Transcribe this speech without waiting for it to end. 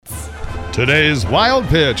Today's Wild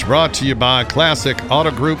Pitch brought to you by Classic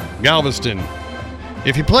Auto Group Galveston.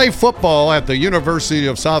 If you play football at the University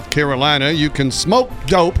of South Carolina, you can smoke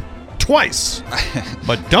dope twice,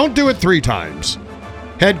 but don't do it 3 times.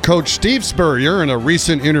 Head coach Steve Spurrier in a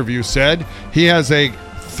recent interview said he has a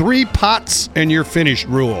 3 pots and you're finished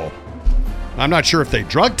rule. I'm not sure if they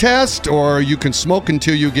drug test or you can smoke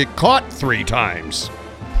until you get caught 3 times.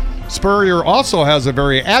 Spurrier also has a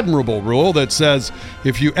very admirable rule that says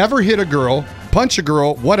if you ever hit a girl, punch a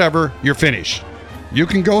girl, whatever, you're finished. You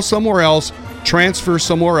can go somewhere else, transfer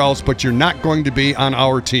somewhere else, but you're not going to be on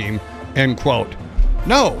our team, end quote.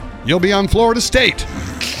 No, you'll be on Florida State.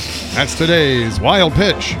 That's today's Wild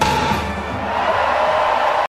Pitch.